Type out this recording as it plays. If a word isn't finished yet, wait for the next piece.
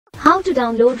How to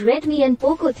download Redmi and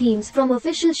Poco themes from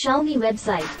official Xiaomi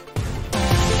website.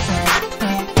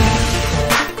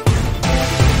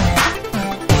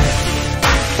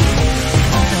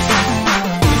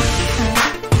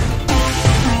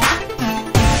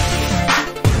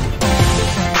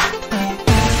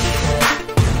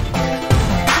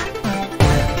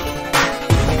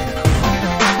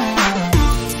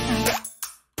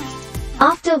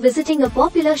 After visiting a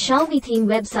popular Xiaomi theme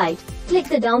website, click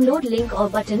the download link or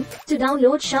button to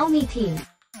download Xiaomi theme.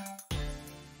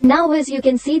 Now as you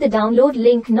can see the download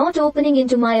link not opening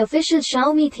into my official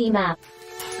Xiaomi theme app.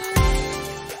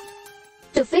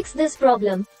 To fix this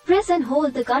problem, press and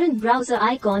hold the current browser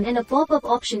icon and a pop-up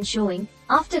option showing.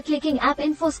 After clicking app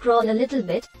info, scroll a little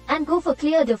bit and go for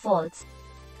clear defaults.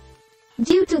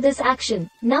 Due to this action,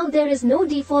 now there is no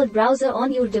default browser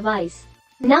on your device.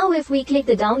 Now if we click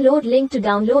the download link to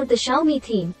download the Xiaomi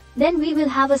theme, then we will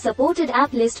have a supported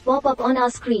app list pop up on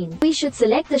our screen. We should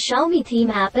select the Xiaomi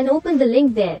theme app and open the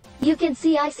link there. You can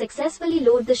see I successfully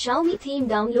load the Xiaomi theme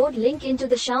download link into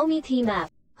the Xiaomi theme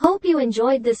app. Hope you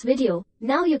enjoyed this video.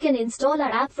 Now you can install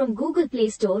our app from Google Play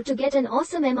Store to get an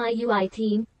awesome Miui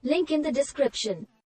theme, link in the description.